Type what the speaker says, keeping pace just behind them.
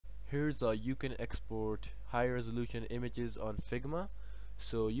Here's you can export high resolution images on Figma.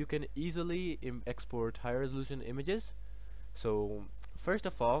 So you can easily export high resolution images. So first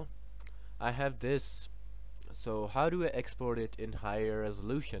of all, I have this. So how do I export it in higher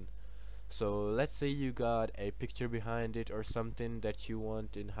resolution? So let's say you got a picture behind it or something that you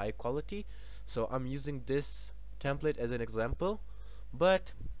want in high quality. So I'm using this template as an example,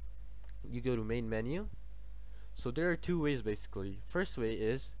 but you go to main menu. So there are two ways basically. First way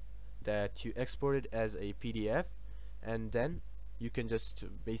is that you export it as a PDF, and then you can just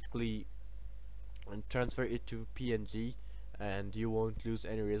basically transfer it to PNG and you won't lose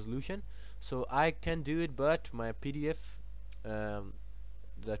any resolution. So I can do it, but my PDF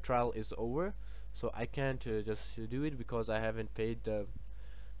the trial is over, so I can't just do it because I haven't paid the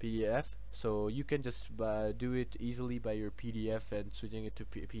PDF. So you can just do it easily by your PDF and switching it to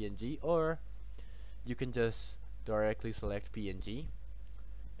PNG, or you can just directly select PNG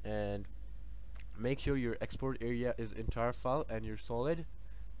and make sure your export area is entire file and your solid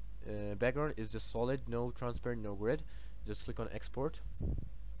background is just solid, no transparent, no grid. Just click on export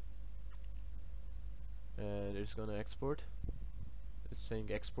and it's gonna export. It's saying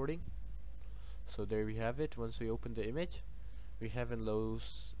exporting. So there we have it. Once we open the image, we haven't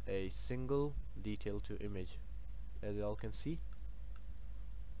lost a single detail to image, as you all can see.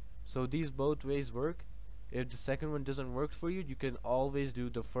 So these both ways work. If the second one doesn't work for you, you can always do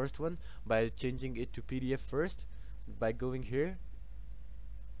the first one by changing it to PDF first, by going here,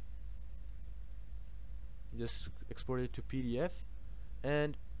 just export it to PDF,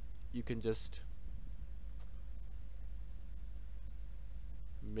 and you can just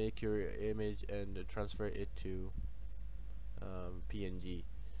make your image and transfer it to PNG,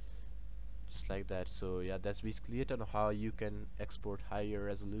 just like that. So yeah, that's basically it on how you can export higher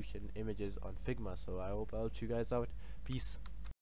resolution images on Figma. So I hope I helped you guys out. Peace.